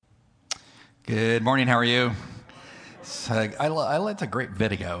Good morning. How are you? It's a great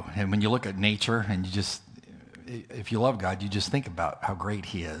video. And when you look at nature and if you love God, you just think about how great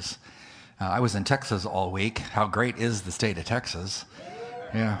He is. I was in Texas all week. How great is the state of Texas?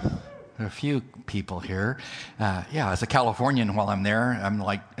 Yeah. A few people here. As a Californian, while I'm there, I'm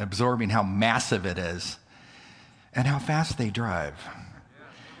like absorbing how massive it is and how fast they drive.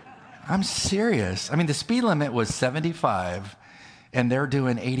 I'm serious. I mean, the speed limit was 75 and they're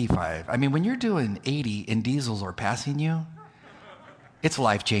doing 85. I mean, when you're doing 80 and diesels are passing you, it's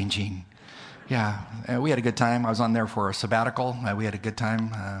life-changing. Yeah, we had a good time. I was on there for a sabbatical. We had a good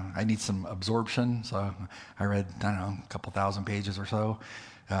time. I need some absorption, so I read, a couple thousand pages or so.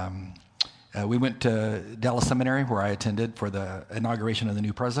 We went to Dallas Seminary, where I attended for the inauguration of the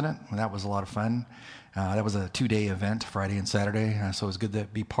new president, and that was a lot of fun. That was a 2-day event, Friday and Saturday, so it was good to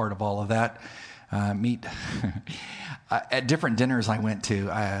be part of all of that. Meet at different dinners I went to.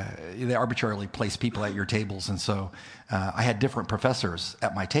 They arbitrarily place people at your tables, and so I had different professors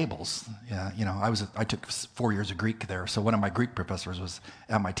at my tables. I took 4 years of Greek there, so one of my Greek professors was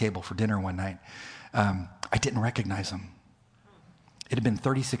at my table for dinner one night. I didn't recognize him. It had been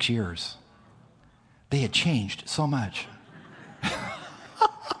 36 years. They had changed so much.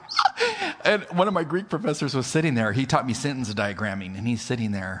 And one of my Greek professors was sitting there. He taught me sentence diagramming, and he's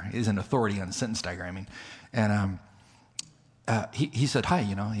sitting there. He's an authority on sentence diagramming. And he said, hi,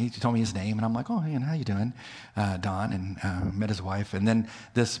 he told me his name. And I'm like, oh, hey, how you doing? Don, and met his wife. And then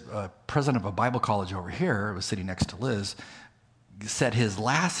this president of a Bible college over here was sitting next to Liz, said his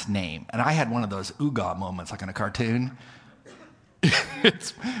last name. And I had one of those ooga moments, like in a cartoon.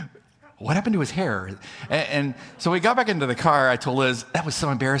 What happened to his hair? And so we got back into the car. I told Liz, that was so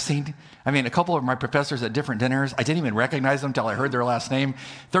embarrassing. I mean, a couple of my professors at different dinners, I didn't even recognize them until I heard their last name.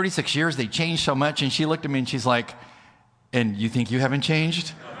 36 years, they changed so much. And she looked at me and she's like, and you think you haven't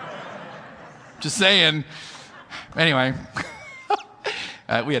changed? Just saying. Anyway,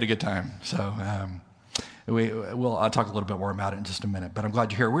 we had a good time. So I'll talk a little bit more about it in just a minute. But I'm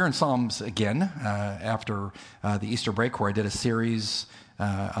glad you're here. We're in Psalms again after the Easter break, where I did a series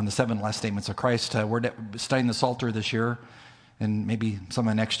on the 7 last statements of Christ. We're studying the Psalter this year, and maybe some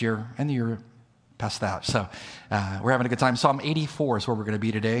of next year, and the year past that. So we're having a good time. Psalm 84 is where we're going to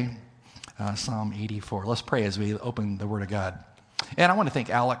be today. Psalm 84. Let's pray as we open the Word of God. And I want to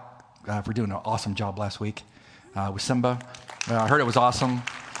thank Alec for doing an awesome job last week with Simba. I heard it was awesome.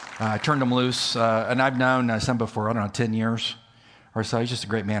 I turned him loose, and I've known Simba for, 10 years or so. He's just a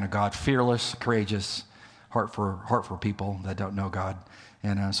great man of God, fearless, courageous, heart for people that don't know God.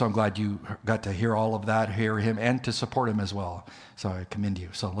 And so I'm glad you got to hear all of that, hear him, and to support him as well. So I commend you.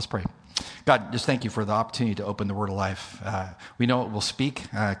 So let's pray. God, just thank you for the opportunity to open the Word of life. We know it will speak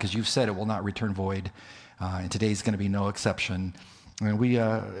because you've said it will not return void. And today's going to be no exception. And we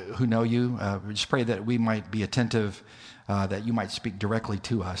who know you, we just pray that we might be attentive, that you might speak directly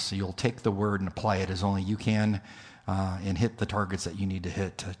to us. So you'll take the Word and apply it as only you can. And hit the targets that you need to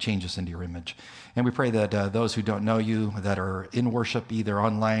hit to change us into your image. And we pray that those who don't know you, that are in worship, either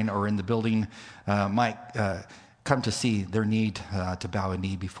online or in the building, might come to see their need to bow a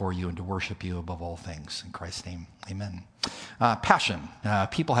knee before you and to worship you above all things. In Christ's name, amen. Passion.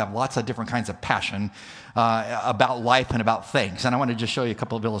 People have lots of different kinds of passion about life and about things. And I want to just show you a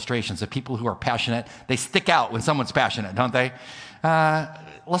couple of illustrations of people who are passionate. They stick out when someone's passionate, don't they?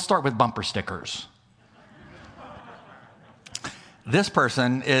 Let's start with bumper stickers. This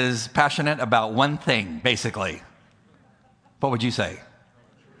person is passionate about one thing, basically. What would you say?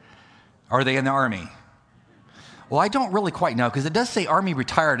 Are they in the Army? Well, I don't really quite know, because it does say Army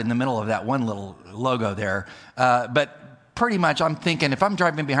retired in the middle of that one little logo there. But pretty much I'm thinking, if I'm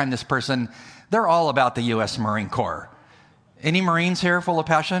driving behind this person, they're all about the U.S. Marine Corps. Any Marines here full of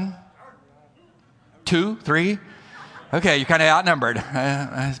passion? 2, 3? Okay, you're kind of outnumbered.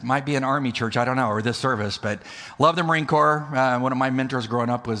 It might be an Army church, I don't know, or this service, but love the Marine Corps. One of my mentors growing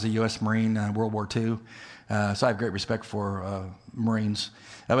up was a U.S. Marine, World War II. So I have great respect for Marines.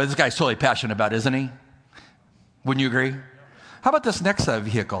 But this guy's totally passionate about it, isn't he? Wouldn't you agree? How about this next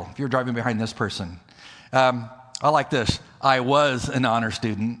vehicle, if you're driving behind this person? I like this. I was an honor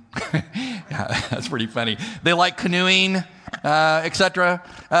student. Yeah, that's pretty funny. They like canoeing, etc.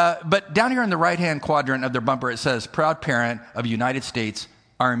 But down here in the right-hand quadrant of their bumper, it says, proud parent of United States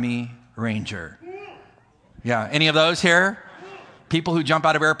Army Ranger. Yeah, any of those here? People who jump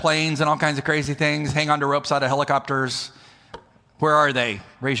out of airplanes and all kinds of crazy things, hang onto ropes out of helicopters. Where are they?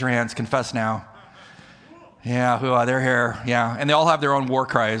 Raise your hands. Confess now. Yeah, they're here. Yeah, and they all have their own war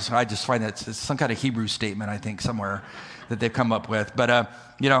cries. I just find that it's some kind of Hebrew statement, I think, somewhere that they've come up with. But, I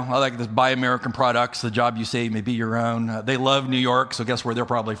like this buy American products. The job you save may be your own. They love New York, so guess where they're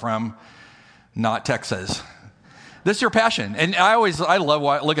probably from? not Texas. This is your passion. And I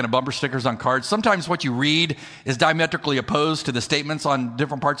love looking at bumper stickers on cards. Sometimes what you read is diametrically opposed to the statements on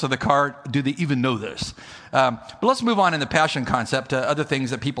different parts of the card. Do they even know this? But let's move on in the passion concept to other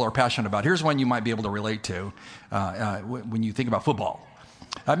things that people are passionate about. Here's one you might be able to relate to when you think about football.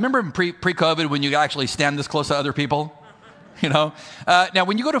 Remember pre-COVID when you actually stand this close to other people? You know? Now,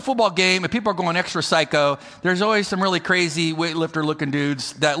 when you go to a football game and people are going extra psycho, there's always some really crazy weightlifter-looking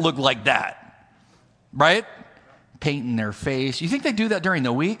dudes that look like that, right? Painting their face. You think they do that during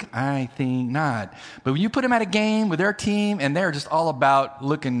the week? I think not. But when you put them at a game with their team and they're just all about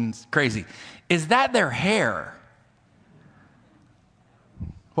looking crazy, is that their hair?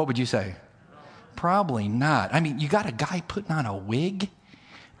 What would you say? Probably not. I mean, you got a guy putting on a wig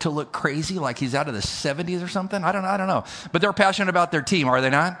to look crazy like he's out of the 70s or something? I don't know. But they're passionate about their team, are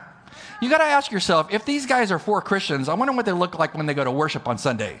they not? You got to ask yourself, if these guys are for Christians, I wonder what they look like when they go to worship on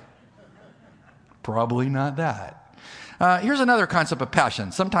Sunday. Probably not that. Here's another concept of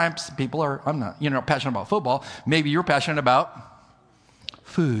passion. Sometimes people are, I'm not, passionate about football. Maybe you're passionate about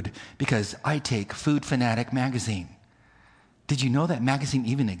food because I take Food Fanatic magazine. Did you know that magazine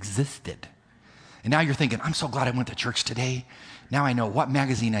even existed? And now you're thinking, I'm so glad I went to church today. Now I know what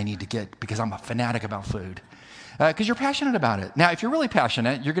magazine I need to get because I'm a fanatic about food. Because you're passionate about it. Now, if you're really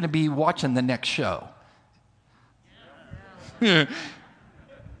passionate, you're going to be watching the next show. How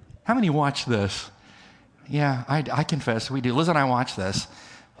many watch this? Yeah, I confess we do. Liz and I watch this.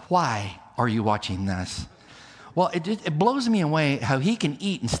 Why are you watching this? Well, it blows me away how he can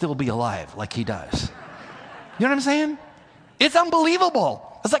eat and still be alive like he does. You know what I'm saying? It's unbelievable.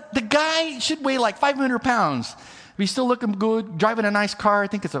 It's like the guy should weigh like 500 pounds. He's still looking good, driving a nice car. I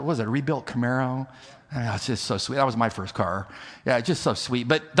think it's a rebuilt Camaro. It's just so sweet. That was my first car. Yeah, it's just so sweet.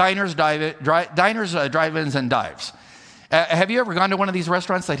 But diners, drive-ins, and dives. Have you ever gone to one of these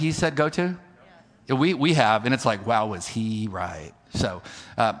restaurants that he said go to? We have, and it's like, wow, was he right? So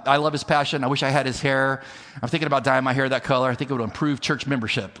I love his passion. I wish I had his hair. I'm thinking about dyeing my hair that color. I think it would improve church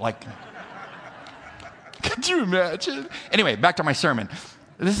membership. Like, could you imagine? Anyway, back to my sermon.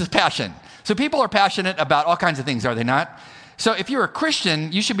 This is passion. So people are passionate about all kinds of things, are they not? So if you're a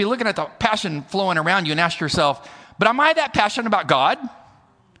Christian, you should be looking at the passion flowing around you and ask yourself, but am I that passionate about God?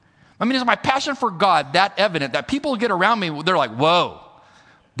 I mean, is my passion for God that evident that people get around me, they're like, whoa.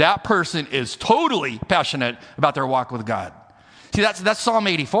 That person is totally passionate about their walk with God. See, that's Psalm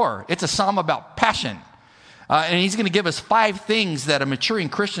 84. It's a psalm about passion. And he's going to give us 5 things that a maturing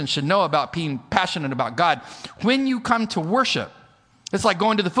Christian should know about being passionate about God. When you come to worship, it's like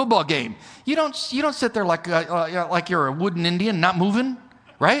going to the football game. You don't sit there like you're a wooden Indian not moving,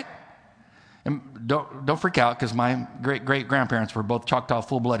 right? And don't freak out because my great-great-grandparents were both Choctaw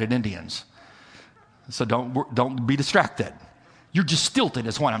full-blooded Indians. So don't be distracted. You're just stilted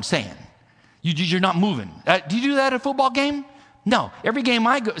is what I'm saying. You're not moving. Do you do that at a football game? No. Every game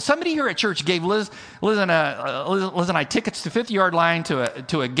I go, somebody here at church gave Liz and I tickets to 50-yard line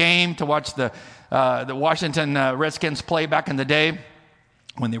to a game to watch the Washington Redskins play back in the day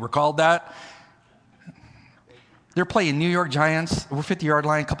when they were called that. They're playing New York Giants. We're 50-yard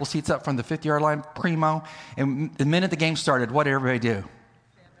line, a couple seats up from the 50-yard line, primo. And the minute the game started, what did everybody do?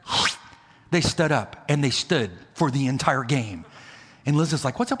 They stood up and they stood for the entire game. And Liz is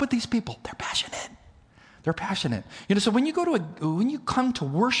like, what's up with these people? They're passionate. They're passionate. So when you come to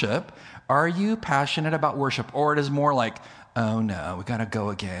worship, are you passionate about worship? Or it is more like, oh no, we got to go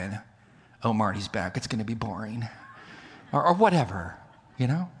again. Oh, Marty's back. It's going to be boring. Or whatever,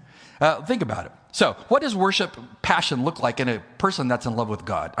 Think about it. So what does worship passion look like in a person that's in love with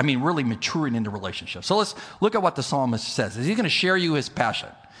God? I mean, really maturing into relationships. So let's look at what the psalmist says. He's going to share you his passion.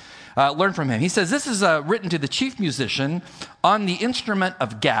 Learn from him. He says, this is written to the chief musician on the instrument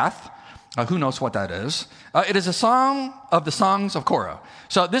of Gath. Who knows what that is? It is a song of the songs of Korah.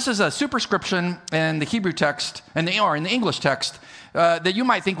 So this is a superscription in the Hebrew text, or in the English text, that you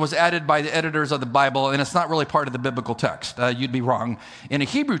might think was added by the editors of the Bible, and it's not really part of the biblical text. You'd be wrong. In a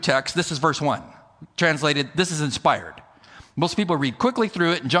Hebrew text, this is verse 1. Translated, this is inspired. Most people read quickly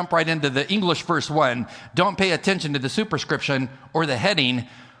through it and jump right into the English verse 1. Don't pay attention to the superscription or the heading,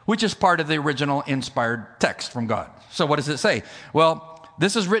 which is part of the original inspired text from God. So what does it say? Well,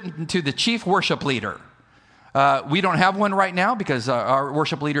 this is written to the chief worship leader. We don't have one right now because our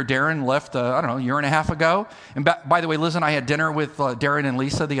worship leader, Darren, left, a year and a half ago. And by the way, Liz and I had dinner with Darren and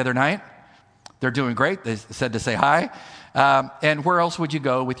Lisa the other night. They're doing great. They said to say hi. And where else would you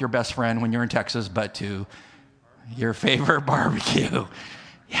go with your best friend when you're in Texas but to your favorite barbecue?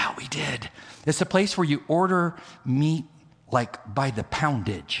 Yeah, we did. It's a place where you order meat like by the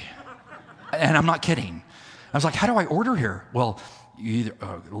poundage. And I'm not kidding. I was like, how do I order here? Well, either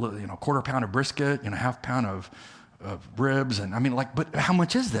quarter pound of brisket, half pound of ribs, and but how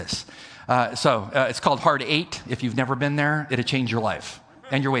much is this? So it's called Hard 8. If you've never been there, it'll change your life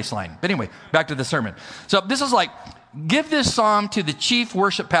and your waistline. But anyway, back to the sermon. So this is like, give this psalm to the chief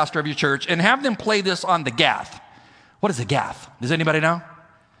worship pastor of your church and have them play this on the gath. What is a gath? Does anybody know?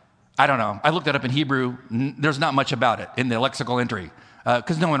 I don't know. I looked it up in Hebrew. There's not much about it in the lexical entry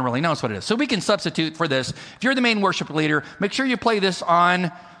because no one really knows what it is. So we can substitute for this. If you're the main worship leader, make sure you play this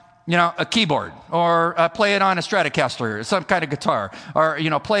on a keyboard, or play it on a Stratocaster, or some kind of guitar, or,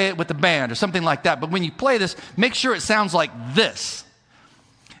 play it with the band or something like that. But when you play this, make sure it sounds like this.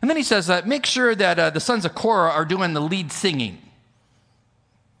 And then he says, make sure that the sons of Korah are doing the lead singing.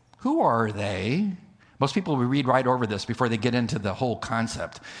 Who are they? Most people will read right over this before they get into the whole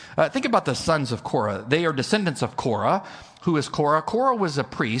concept. Think about the sons of Korah. They are descendants of Korah. Who is Korah? Korah was a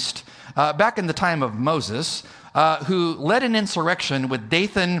priest back in the time of Moses, who led an insurrection with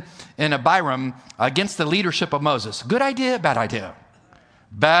Dathan and Abiram against the leadership of Moses. Good idea, bad idea?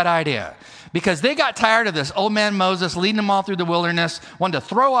 Bad idea. Because they got tired of this old man Moses leading them all through the wilderness, wanted to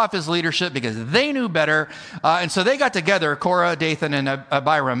throw off his leadership because they knew better. And so they got together, Korah, Dathan, and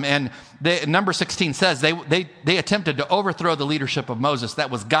Abiram. And number 16 says they attempted to overthrow the leadership of Moses that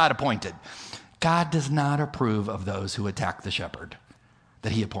was God appointed. God does not approve of those who attack the shepherd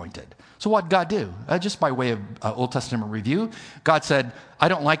that he appointed. So what did God do? Just by way of Old Testament review, God said, I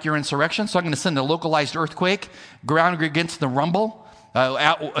don't like your insurrection, so I'm going to send a localized earthquake, ground against the rumble,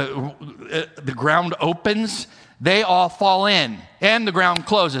 the ground opens, they all fall in, and the ground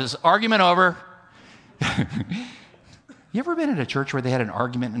closes. Argument over. You ever been at a church where they had an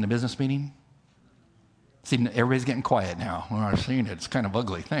argument in a business meeting? See, everybody's getting quiet now. Well, I've seen it. It's kind of an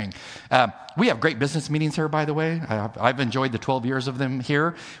ugly thing. We have great business meetings here, by the way. I've enjoyed the 12 years of them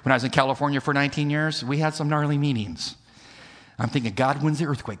here. When I was in California for 19 years, we had some gnarly meetings. I'm thinking, God, when's the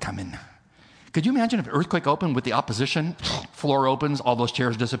earthquake coming? Could you imagine if an earthquake opened with the opposition? Floor opens, all those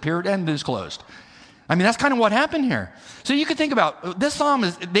chairs disappeared, and it's closed. That's kind of what happened here. So you could think about, this psalm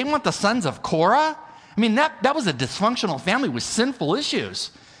is, they want the sons of Korah? That was a dysfunctional family with sinful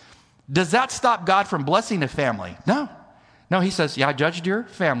issues. Does that stop God from blessing a family? No. No, he says, yeah, I judged your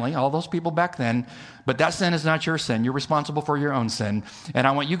family, all those people back then, but that sin is not your sin. You're responsible for your own sin, and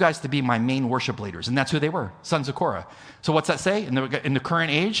I want you guys to be my main worship leaders. And that's who they were, sons of Korah. So what's that say? In the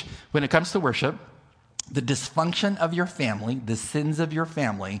current age, when it comes to worship, the dysfunction of your family, the sins of your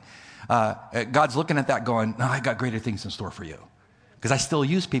family, God's looking at that going, no, I got greater things in store for you. Because I still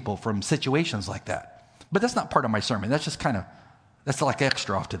use people from situations like that. But that's not part of my sermon. That's just that's like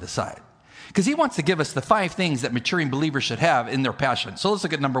extra off to the side. Because he wants to give us the 5 things that maturing believers should have in their passion. So let's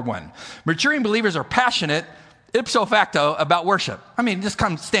look at number 1. Maturing believers are passionate, ipso facto, about worship. It just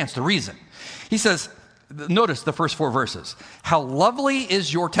stands to reason. He says, notice the first 4 verses. How lovely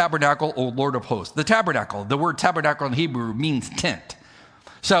is your tabernacle, O Lord of hosts. The tabernacle, the word tabernacle in Hebrew means tent.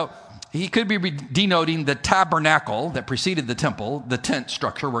 So he could be denoting the tabernacle that preceded the temple, the tent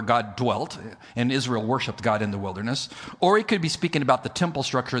structure where God dwelt, and Israel worshiped God in the wilderness. Or he could be speaking about the temple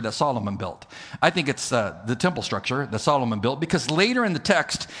structure that Solomon built. I think it's the temple structure that Solomon built, because later in the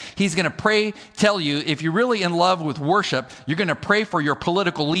text, he's going to tell you, if you're really in love with worship, you're going to pray for your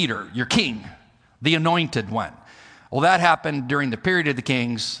political leader, your king, the anointed one. Well, that happened during the period of the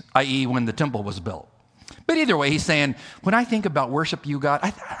kings, i.e. when the temple was built. But either way, he's saying, when I think about worship you, God,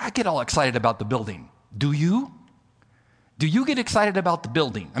 I get all excited about the building. Do you? Do you get excited about the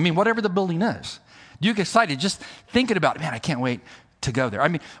building? Whatever the building is. Do you get excited just thinking about it? Man, I can't wait to go there.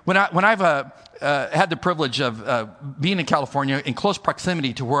 When I've had the privilege of being in California in close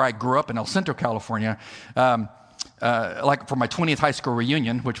proximity to where I grew up in El Centro, California, like for my 20th high school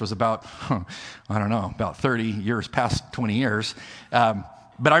reunion, which was about 30 years past 20 years.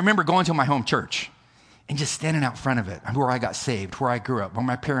 But I remember going to my home church and just standing out front of it, where I got saved, where I grew up, where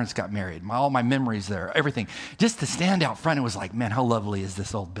my parents got married, all my memories there, everything. Just to stand out front, it was like, man, how lovely is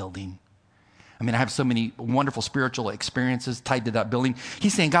this old building? I have so many wonderful spiritual experiences tied to that building.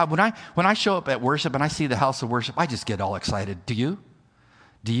 He's saying, God, when I show up at worship and I see the house of worship, I just get all excited. Do you?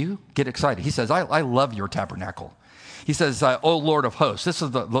 Do you get excited? He says, I love your tabernacle. He says, O Lord of hosts. This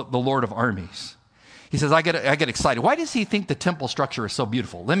is the Lord of armies. He says, I get excited. Why does he think the temple structure is so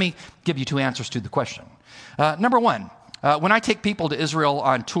beautiful? Let me give you 2 answers to the question. Number 1, when I take people to Israel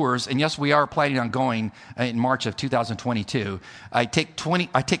on tours, and yes, we are planning on going in March of 2022, I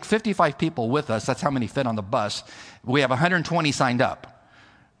take 55 people with us. That's how many fit on the bus. We have 120 signed up.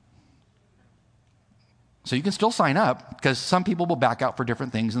 So you can still sign up because some people will back out for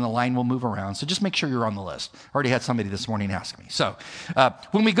different things and the line will move around. So just make sure you're on the list. I already had somebody this morning ask me. So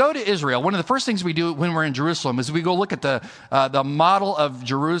when we go to Israel, one of the first things we do when we're in Jerusalem is we go look at the model of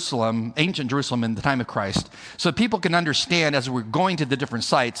Jerusalem, ancient Jerusalem in the time of Christ, so people can understand as we're going to the different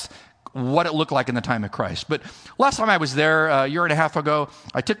sites what it looked like in the time of Christ. But last time I was there, a year and a half ago,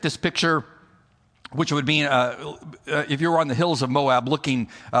 I took this picture, which would mean if you were on the hills of Moab looking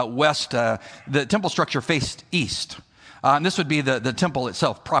west, the temple structure faced east. And this would be the temple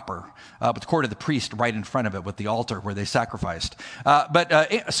itself proper, with the court of the priest right in front of it with the altar where they sacrificed. But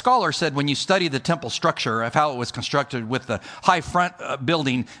a scholar said when you study the temple structure of how it was constructed with the high front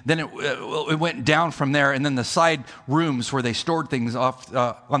building, then it went down from there, and then the side rooms where they stored things off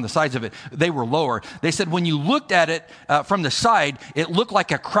on the sides of it, they were lower. They said when you looked at it from the side, it looked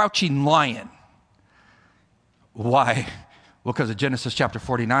like a crouching lion. Why? Well, because of Genesis chapter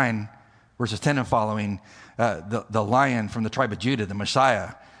 49, verses 10 and following, the lion from the tribe of Judah, the Messiah,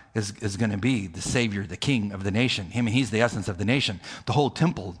 is going to be the Savior, the King of the nation. He's the essence of the nation. The whole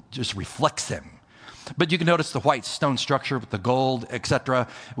temple just reflects him. But you can notice the white stone structure with the gold, etc.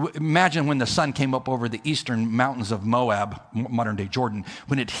 Imagine when the sun came up over the eastern mountains of Moab, modern-day Jordan,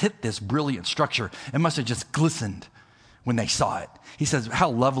 when it hit this brilliant structure, it must have just glistened when they saw it. He says, how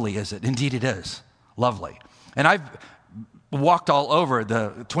lovely is it? Indeed it is. Lovely. And I've walked all over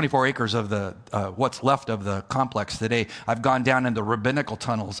the 24 acres of the what's left of the complex today. I've gone down in the rabbinical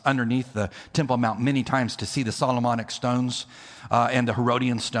tunnels underneath the Temple Mount many times to see the Solomonic stones and the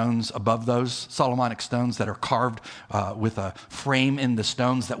Herodian stones above those Solomonic stones that are carved with a frame in the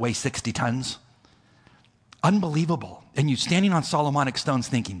stones that weigh 60 tons. Unbelievable. And you standing on Solomonic stones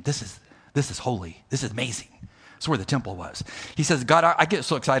thinking, this is holy. This is amazing. That's where the temple was. He says, God, I get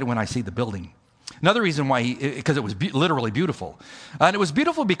so excited when I see the building. Another reason why, because it was literally beautiful. And it was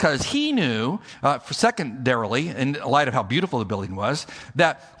beautiful because he knew, secondarily, in light of how beautiful the building was,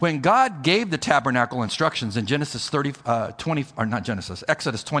 that when God gave the tabernacle instructions in Exodus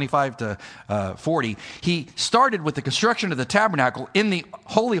 25 to 40, he started with the construction of the tabernacle in the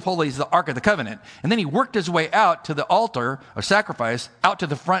Holy of Holies, the Ark of the Covenant. And then he worked his way out to the altar of sacrifice, out to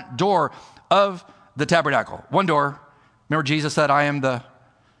the front door of the tabernacle. One door. Remember Jesus said, I am the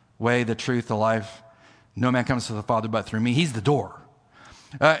way, the truth, the life. No man comes to the Father but through me. He's the door.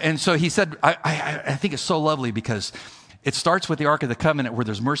 And so he said, I think it's so lovely because it starts with the Ark of the Covenant where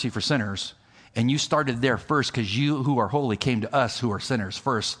there's mercy for sinners. And you started there first because you who are holy came to us who are sinners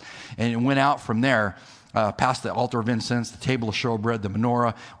first. And it went out from there, past the altar of incense, the table of showbread, the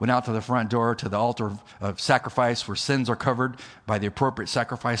menorah, went out to the front door to the altar of sacrifice where sins are covered by the appropriate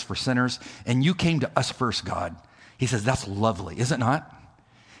sacrifice for sinners. And you came to us first, God. He says, that's lovely, is it not?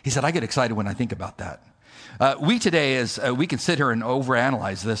 He said, I get excited when I think about that. We today, we can sit here and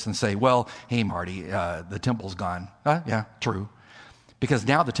overanalyze this and say, well, hey, Marty, the temple's gone. Yeah, true. Because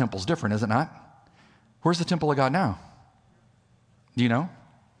now the temple's different, is it not? Where's the temple of God now? Do you know?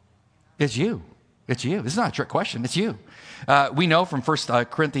 It's you. It's you. This is not a trick question. It's you. We know from 1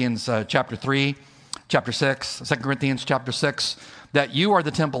 Corinthians chapter 3, chapter 6, 2 Corinthians chapter 6, that you are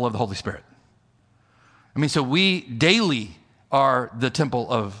the temple of the Holy Spirit. I mean, so we daily are the temple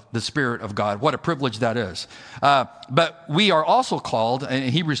of the Spirit of God. What a privilege that is. But we are also called,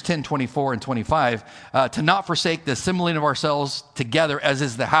 in Hebrews 10, 24 and 25, to not forsake the assembling of ourselves together as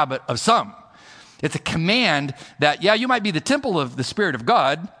is the habit of some. It's a command that, yeah, you might be the temple of the Spirit of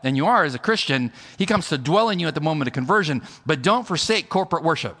God, and you are as a Christian. He comes to dwell in you at the moment of conversion, but don't forsake corporate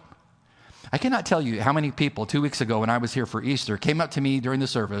worship. I cannot tell you how many people 2 weeks ago when I was here for Easter came up to me during the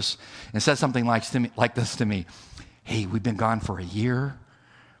service and said something like this to me. Hey, we've been gone for a year,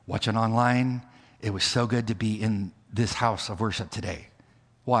 watching online. It was so good to be in this house of worship today.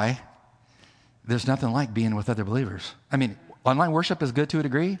 Why? There's nothing like being with other believers. I mean, online worship is good to a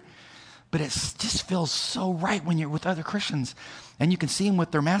degree, but it just feels so right when you're with other Christians and you can see them with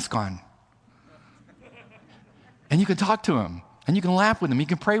their mask on. And you can talk to them, and you can laugh with them, you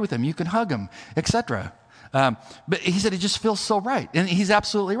can pray with them, you can hug them, etc. But he said it just feels so right. And he's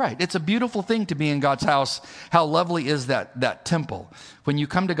absolutely right. It's a beautiful thing to be in God's house. How lovely is that temple? When you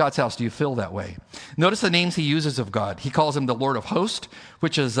come to God's house, do you feel that way? Notice the names he uses of God. He calls him the Lord of hosts,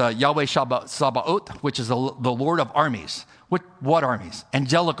 which is Yahweh Sabaoth, which is the Lord of armies. What armies?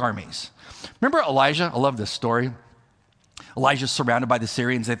 Angelic armies. Remember Elijah? I love this story. Elijah's surrounded by the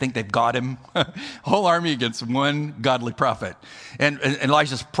Syrians. They think they've got him. Whole army against one godly prophet. And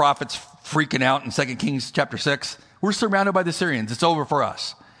Elijah's prophets freaking out in 2 Kings chapter 6. We're surrounded by the Syrians. It's over for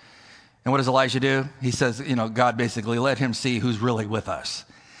us. And what does Elijah do? He says, God basically let him see who's really with us.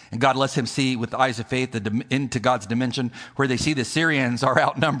 And God lets him see with the eyes of faith into God's dimension where they see the Syrians are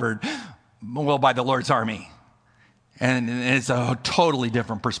outnumbered Well, by the Lord's army. And it's a totally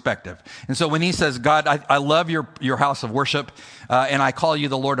different perspective. And so when he says, God, I love your house of worship, and I call you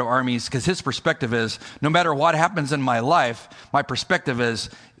the Lord of armies, because his perspective is, no matter what happens in my life, my perspective is,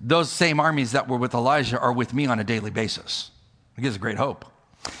 those same armies that were with Elijah are with me on a daily basis. It gives great hope.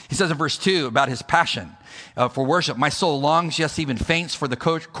 He says in verse 2 about his passion for worship, my soul longs, yes, even faints for the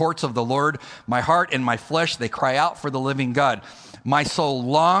courts of the Lord. My heart and my flesh, they cry out for the living God. My soul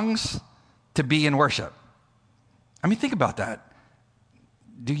longs to be in worship. I mean, think about that.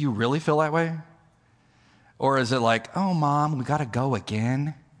 Do you really feel that way? Or is it like, oh, Mom, we got to go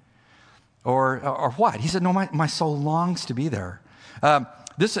again? Or what? He said, no, my soul longs to be there.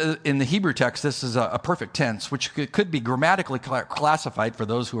 This in the Hebrew text, this is a perfect tense, which could be grammatically classified for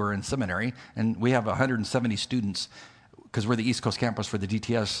those who are in seminary. And we have 170 students, because we're the East Coast campus for the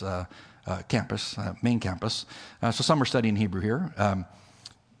DTS campus, main campus. So some are studying Hebrew here.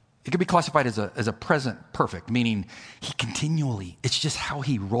 It could be classified as a present perfect, meaning he continually, it's just how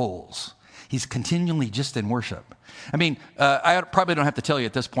he rolls. He's continually just in worship. I mean, I probably don't have to tell you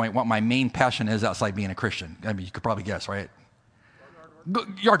at this point what my main passion is outside being a Christian. I mean, you could probably guess, right?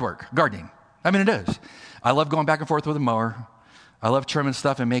 Yard work, gardening. I mean, it is. I love going back and forth with a mower. I love trimming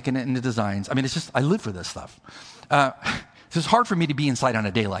stuff and making it into designs. I mean, it's just, I live for this stuff. So it's hard for me to be inside on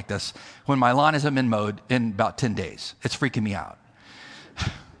a day like this when my lawn hasn't been mowed in about 10 days. It's freaking me out.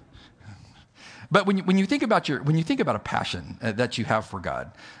 But when you think about a passion that you have for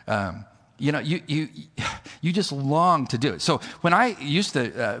God, you just long to do it. So when I used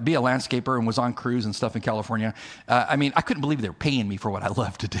to be a landscaper and was on crews and stuff in California, I mean, I couldn't believe they were paying me for what I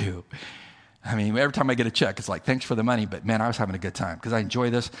love to do. I mean, every time I get a check, it's like, thanks for the money, but man, I was having a good time because I enjoy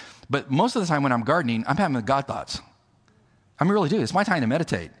this. But most of the time when I'm gardening, I'm having God thoughts. I really do. It's my time to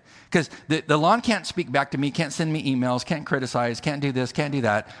meditate. Because the lawn can't speak back to me, can't send me emails, can't criticize, can't do this, can't do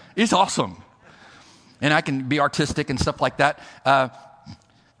that. It's awesome. And I can be artistic and stuff like that.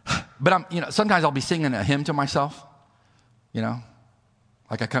 But sometimes I'll be singing a hymn to myself,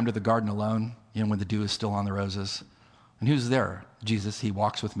 like I come to the garden alone, when the dew is still on the roses. And who's there? Jesus. He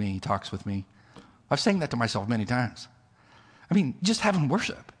walks with me. He talks with me. I've sang that to myself many times. I mean, just having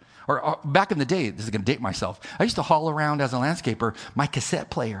worship. Or back in the day, this is going to date myself, I used to haul around as a landscaper my cassette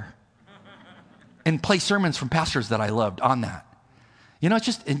player and play sermons from pastors that I loved on that. It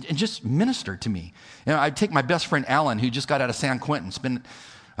just ministered to me. I'd take my best friend, Alan, who just got out of San Quentin, spent,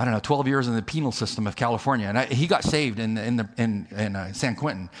 12 years in the penal system of California. And he got saved in San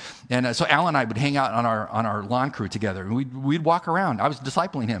Quentin. And so Alan and I would hang out on our lawn crew together. And we'd walk around. I was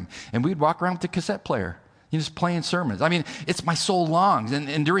discipling him. And we'd walk around with the cassette player, just playing sermons. I mean, it's my soul longs.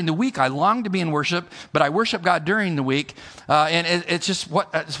 And during the week, I long to be in worship, but I worship God during the week. And it's what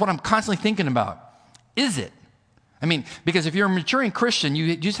I'm constantly thinking about. Is it? I mean, because if you're a maturing Christian,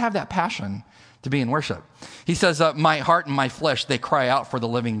 you just have that passion to be in worship. He says, my heart and my flesh, they cry out for the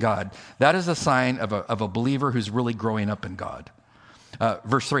living God. That is a sign of a believer who's really growing up in God.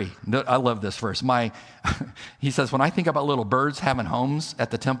 Verse 3, I love this verse. He says, when I think about little birds having homes at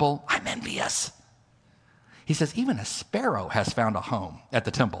the temple, I'm envious. He says, even a sparrow has found a home at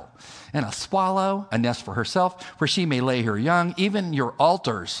the temple, and a swallow, a nest for herself, where she may lay her young, even your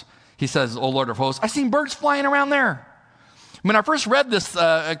altars. He says, O Lord of hosts, I've seen birds flying around there. When I first read this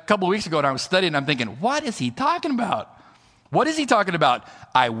a couple of weeks ago and I was studying, I'm thinking, what is he talking about? What is he talking about?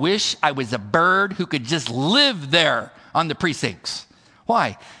 I wish I was a bird who could just live there on the precincts.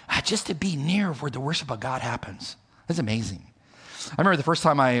 Why? Just to be near where the worship of God happens. That's amazing. I remember the first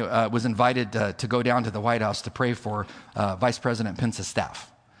time I was invited to go down to the White House to pray for Vice President Pence's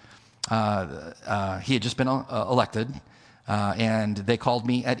staff. He had just been elected. And they called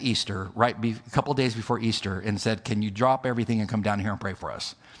me at Easter, a couple of days before Easter, and said, can you drop everything and come down here and pray for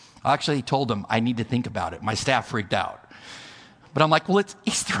us? I actually told them I need to think about it. My staff freaked out. But I'm like, well, it's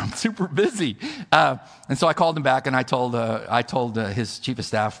Easter. I'm super busy. And so I called him back, and I told his chief of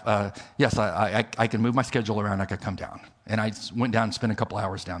staff, yes, I can move my schedule around. I could come down. And I went down and spent a couple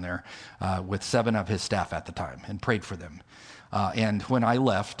hours down there with 7 of his staff at the time and prayed for them. And when I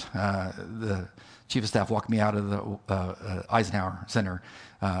left, the chief of staff walked me out of the Eisenhower Center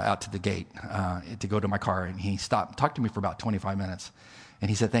out to the gate to go to my car, and he stopped, talked to me for about 25 minutes, and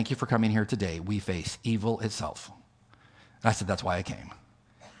he said, thank you for coming here today. We face evil itself. And I said, that's why I came.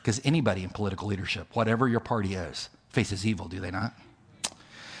 Because anybody in political leadership, whatever your party is, faces evil, do they not?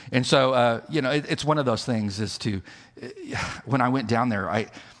 And so, it's one of those things when I went down there, I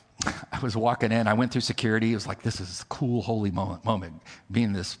was walking in, I went through security. It was like, this is a cool, holy moment,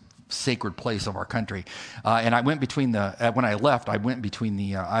 being this sacred place of our country. And I went between when I left, I went between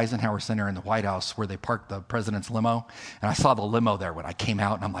the Eisenhower Center and the White House where they parked the president's limo. And I saw the limo there when I came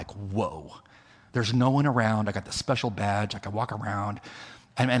out, and I'm like, whoa, there's no one around. I got the special badge. I can walk around.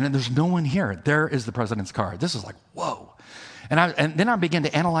 And there's no one here. There is the president's car. This is like, whoa. And then I began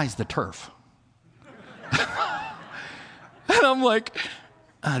to analyze the turf. And I'm like,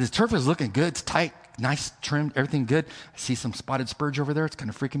 this turf is looking good. It's tight, nice, trimmed, everything good. I see some spotted spurge over there. It's kind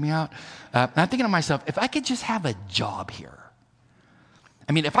of freaking me out. And I'm thinking to myself, if I could just have a job here.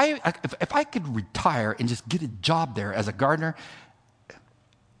 I mean, if I could retire and just get a job there as a gardener,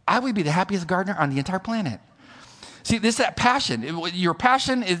 I would be the happiest gardener on the entire planet. See, this is that passion. This is your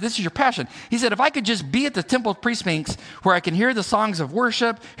passion. He said, if I could just be at the temple precincts where I can hear the songs of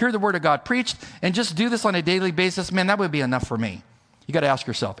worship, hear the word of God preached, and just do this on a daily basis, man, that would be enough for me. You got to ask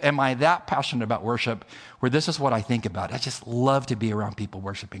yourself, am I that passionate about worship where this is what I think about? I just love to be around people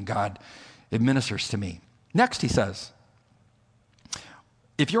worshiping God. It ministers to me. Next, he says,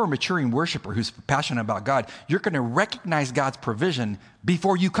 if you're a maturing worshiper who's passionate about God, you're going to recognize God's provision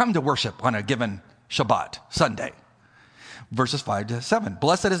before you come to worship on a given Shabbat, Sunday. Verses 5-7.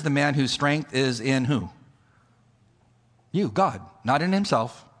 Blessed is the man whose strength is in who? You, God. Not in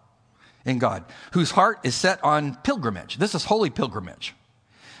himself, in God. Whose heart is set on pilgrimage. This is holy pilgrimage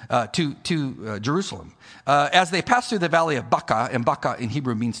to Jerusalem. As they pass through the valley of Baca, and Baca in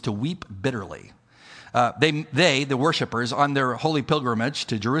Hebrew means to weep bitterly. The worshipers, on their holy pilgrimage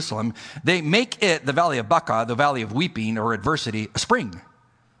to Jerusalem, they make it, the valley of Baca, the valley of weeping or adversity, a spring.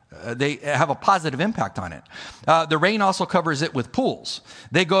 They have a positive impact on it. The rain also covers it with pools.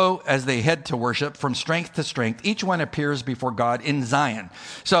 They go, as they head to worship, from strength to strength. Each one appears before God in Zion.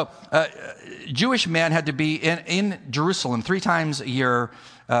 So Jewish man had to be in Jerusalem 3 times a year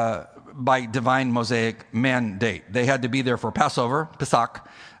by divine Mosaic mandate. They had to be there for Passover, Pesach,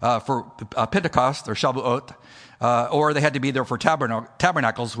 for Pentecost, or Shavuot, or they had to be there for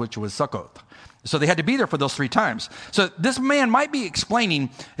Tabernacles, which was Sukkot. So they had to be there for those 3 times. So this man might be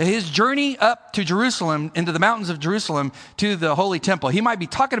explaining his journey up to Jerusalem, into the mountains of Jerusalem, to the Holy Temple. He might be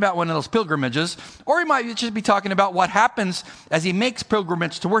talking about one of those pilgrimages, or he might just be talking about what happens as he makes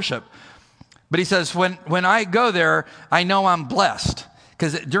pilgrimage to worship. But he says, when I go there, I know I'm blessed.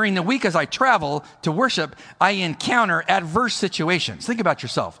 Because during the week as I travel to worship, I encounter adverse situations. Think about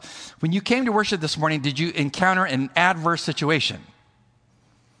yourself. When you came to worship this morning, did you encounter an adverse situation?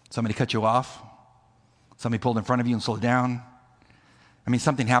 Somebody cut you off? Somebody pulled in front of you and slowed down? I mean,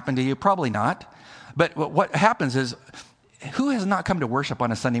 something happened to you? Probably not. But what happens is, who has not come to worship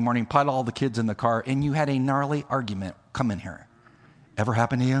on a Sunday morning, piled all the kids in the car, and you had a gnarly argument come in here? Ever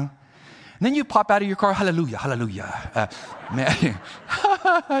happened to you? And then you pop out of your car, hallelujah, hallelujah. Man,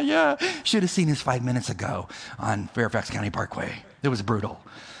 yeah, should have seen this 5 minutes ago on Fairfax County Parkway. It was brutal.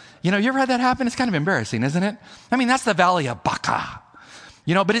 You know, you ever had that happen? It's kind of embarrassing, isn't it? I mean, that's the valley of Baca.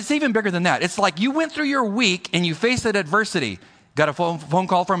 You know, but it's even bigger than that. It's like you went through your week and you faced that adversity. Got a phone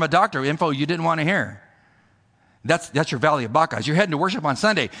call from a doctor, info you didn't want to hear. That's your valley of Baca. As you're heading to worship on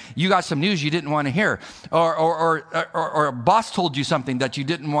Sunday, you got some news you didn't want to hear. Or a boss told you something that you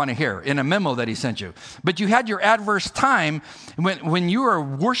didn't want to hear in a memo that he sent you. But you had your adverse time. When you are a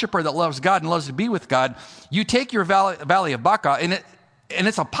worshiper that loves God and loves to be with God, you take your valley of Baca, and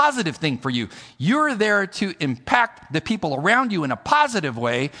it's a positive thing for you. You're there to impact the people around you in a positive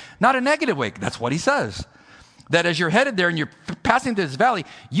way, not a negative way. That's what he says. That as you're headed there and you're passing through this valley,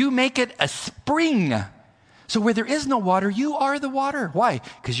 you make it a spring. So where there is no water, you are the water. Why?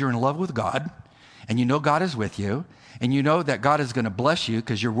 Because you're in love with God, and you know God is with you, and you know that God is going to bless you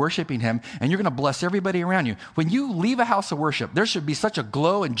because you're worshiping him, and you're going to bless everybody around you. When you leave a house of worship, there should be such a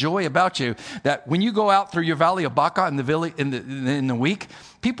glow and joy about you that when you go out through your valley of Baca in the week,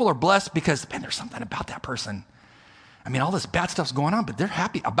 people are blessed because, man, there's something about that person. I mean, all this bad stuff's going on, but they're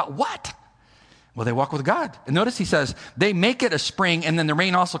happy. About what? Well, they walk with God. And notice he says, they make it a spring, and then the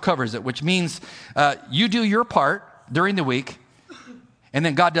rain also covers it, which means you do your part during the week, and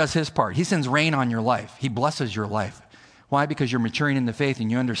then God does his part. He sends rain on your life. He blesses your life. Why? Because you're maturing in the faith and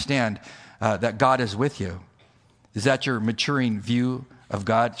you understand that God is with you. Is that your maturing view of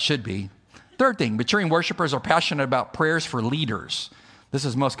God? Should be. Third thing, maturing worshipers are passionate about prayers for leaders. This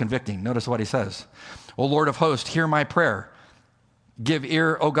is most convicting. Notice what he says. O Lord of hosts, hear my prayer. Give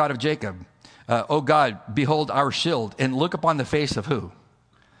ear, O God of Jacob. O God, behold our shield, and look upon the face of who?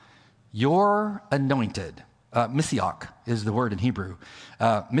 Your anointed. Messiah is the word in Hebrew.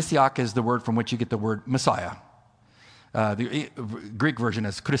 Messiah is the word from which you get the word Messiah. The Greek version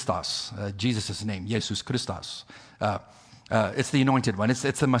is Christos, Jesus' name, Jesus Christos. It's the anointed one. It's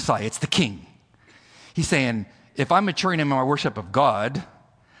the Messiah. It's the King. He's saying, if I'm maturing in my worship of God,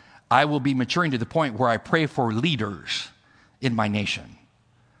 I will be maturing to the point where I pray for leaders in my nation.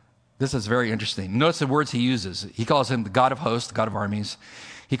 This is very interesting. Notice the words he uses. He calls him the God of hosts, the God of armies.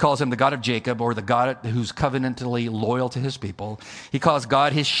 He calls him the God of Jacob, or the God who's covenantally loyal to his people. He calls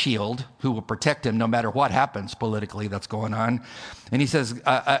God his shield, who will protect him no matter what happens politically that's going on. And he says,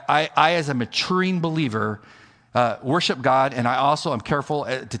 I as a maturing believer, worship God, and I also am careful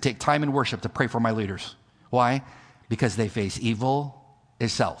to take time in worship to pray for my leaders. Why? Because they face evil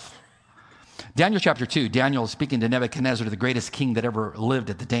itself. Daniel chapter 2, Daniel speaking to Nebuchadnezzar, the greatest king that ever lived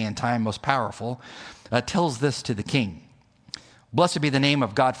at the day and time, most powerful, tells this to the king. Blessed be the name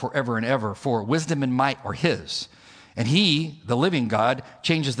of God forever and ever, for wisdom and might are his. And he, the living God,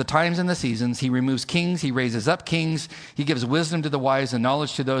 changes the times and the seasons. He removes kings. He raises up kings. He gives wisdom to the wise and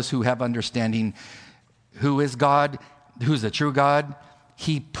knowledge to those who have understanding. Who is God? Who's the true God?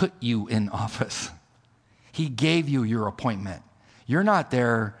 He put you in office. He gave you your appointment. You're not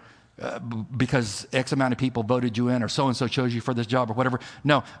there because X amount of people voted you in or so-and-so chose you for this job or whatever.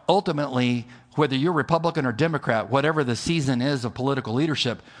 No, ultimately, whether you're Republican or Democrat, whatever the season is of political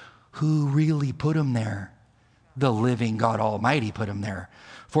leadership, who really put him there? The living God Almighty put him there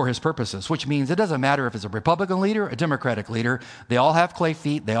for his purposes, which means it doesn't matter if it's a Republican leader, a Democratic leader. They all have clay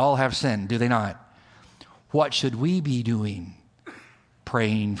feet. They all have sin, do they not? What should we be doing?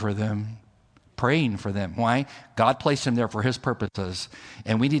 Praying for them. Praying for them. Why? God placed them there for his purposes.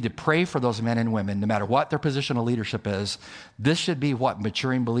 And we need to pray for those men and women, no matter what their position of leadership is. This should be what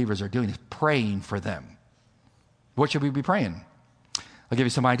maturing believers are doing, is praying for them. What should we be praying? I'll give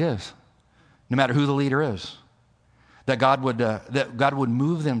you some ideas. No matter who the leader is, that God would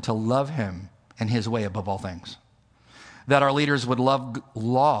move them to love him and his way above all things. That our leaders would love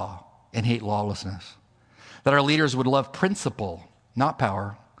law and hate lawlessness. That our leaders would love principle, not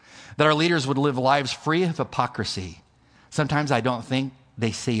power. That our leaders would live lives free of hypocrisy. Sometimes I don't think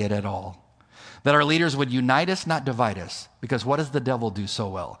they see it at all. That our leaders would unite us, not divide us. Because what does the devil do so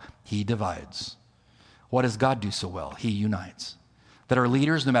well? He divides. What does God do so well? He unites. That our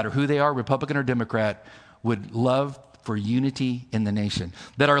leaders, no matter who they are, Republican or Democrat, would love for unity in the nation.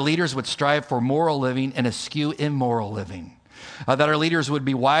 That our leaders would strive for moral living and eschew immoral living. That our leaders would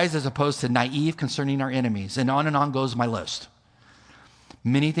be wise as opposed to naive concerning our enemies. And on goes my list.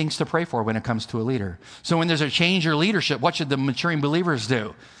 Many things to pray for when it comes to a leader. So when there's a change in leadership, what should the maturing believers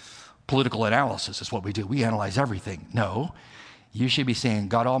do? Political analysis is what we do. We analyze everything. No, you should be saying,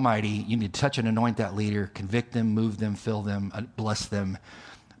 God Almighty, you need to touch and anoint that leader, convict them, move them, fill them, bless them.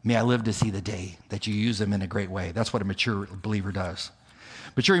 May I live to see the day that you use them in a great way. That's what a mature believer does.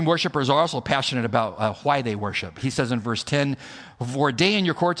 Maturing worshipers are also passionate about why they worship. He says in verse 10, for a day in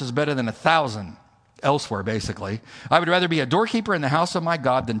your courts is better than 1,000 elsewhere, basically. I would rather be a doorkeeper in the house of my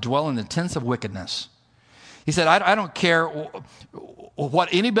God than dwell in the tents of wickedness. He said, I don't care what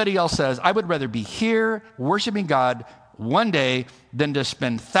anybody else says. I would rather be here worshiping God one day than to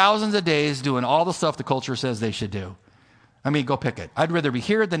spend thousands of days doing all the stuff the culture says they should do. I mean, go pick it. I'd rather be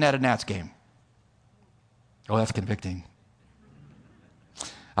here than at a Nats game. Oh, that's convicting.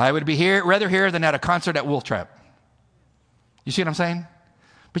 I would be rather here than at a concert at Wolf Trap. You see what I'm saying?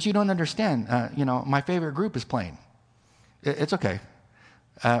 But you don't understand. My favorite group is playing. It's okay.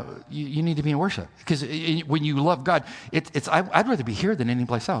 You need to be in worship. Because when you love God, I'd rather be here than any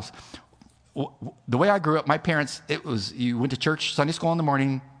place else. The way I grew up, my parents, you went to church, Sunday school in the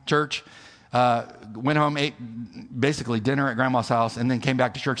morning, church, went home, ate basically dinner at grandma's house, and then came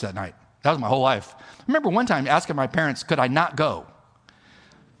back to church that night. That was my whole life. I remember one time asking my parents, could I not go?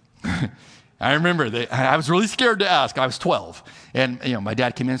 I remember I was really scared to ask. I was 12. And my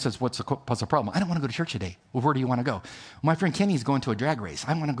dad came in and says, what's the problem? I don't want to go to church today. Well, where do you want to go? Well, my friend Kenny's going to a drag race.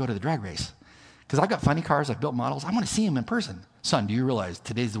 I want to go to the drag race. Because I've got funny cars. I've built models. I want to see him in person. Son, do you realize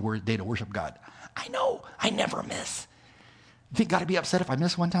today's the day to worship God? I know. I never miss. You think God would be upset if I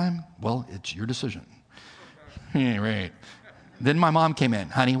miss one time? Well, it's your decision. Yeah, right. Then my mom came in.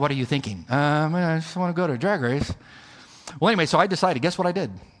 Honey, what are you thinking? I just want to go to a drag race. Well, anyway, so I decided. Guess what I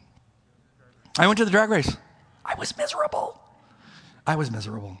did? I went to the drag race. I was miserable.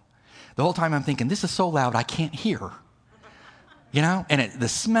 The whole time I'm thinking, this is so loud I can't hear. And the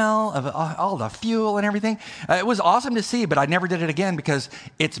smell of all the fuel and everything. It was awesome to see, but I never did it again because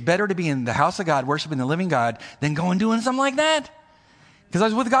it's better to be in the house of God, worshiping the living God, than go and doing something like that. Because I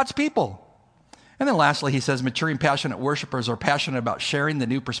was with God's people. And then lastly, he says, maturing passionate worshipers are passionate about sharing the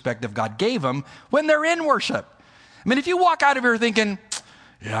new perspective God gave them when they're in worship. I mean, if you walk out of here thinking,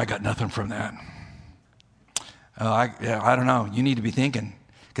 yeah, I got nothing from that. I don't know. You need to be thinking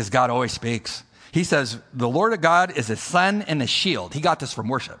because God always speaks. He says, the Lord of God is a sun and a shield. He got this from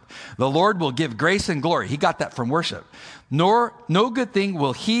worship. The Lord will give grace and glory. He got that from worship. Nor no good thing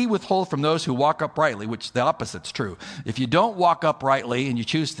will he withhold from those who walk uprightly, which the opposite's true. If you don't walk uprightly and you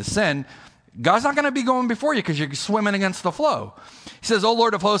choose to sin, God's not going to be going before you because you're swimming against the flow. He says, O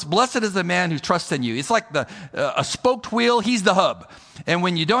Lord of hosts, blessed is the man who trusts in you. It's like a spoked wheel. He's the hub. And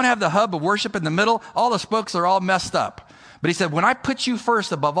when you don't have the hub of worship in the middle, all the spokes are all messed up. But he said, when I put you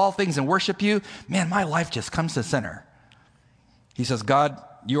first above all things and worship you, man, my life just comes to center. He says, God,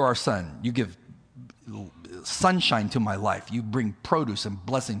 you are our sun. You give sunshine to my life. You bring produce and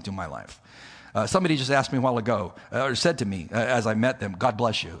blessing to my life. Somebody just asked me a while ago, or said to me as I met them, God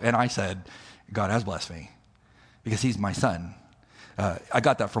bless you. And I said, God has blessed me because he's my son. I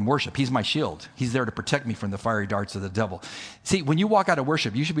got that from worship. He's my shield. He's there to protect me from the fiery darts of the devil. See, when you walk out of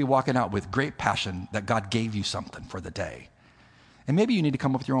worship, you should be walking out with great passion that God gave you something for the day. And maybe you need to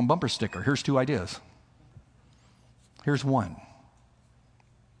come up with your own bumper sticker. Here's 2 ideas. Here's one.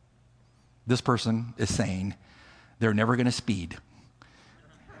 This person is saying they're never going to speed.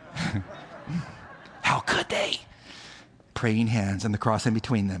 How could they? Praying hands and the cross in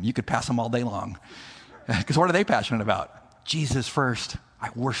between them. You could pass them all day long. Because what are they passionate about? Jesus first. I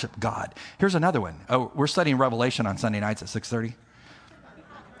worship God. Here's another one. Oh, we're studying Revelation on Sunday nights at 6:30.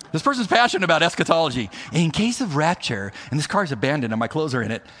 This person's passionate about eschatology. In case of rapture, and this car's abandoned and my clothes are in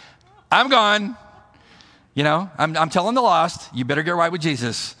it, I'm gone. You know, I'm telling the lost, you better get right with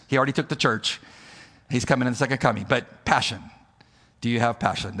Jesus. He already took the church. He's coming in the second coming. But passion. Do you have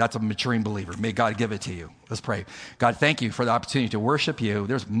passion? That's a maturing believer. May God give it to you. Let's pray. God, thank you for the opportunity to worship you.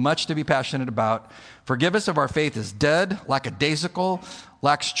 There's much to be passionate about. Forgive us if our faith is dead, lackadaisical,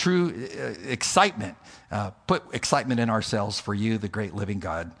 lacks true excitement. Put excitement in ourselves for you, the great living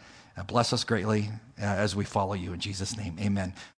God. Bless us greatly as we follow you. In Jesus' name, amen.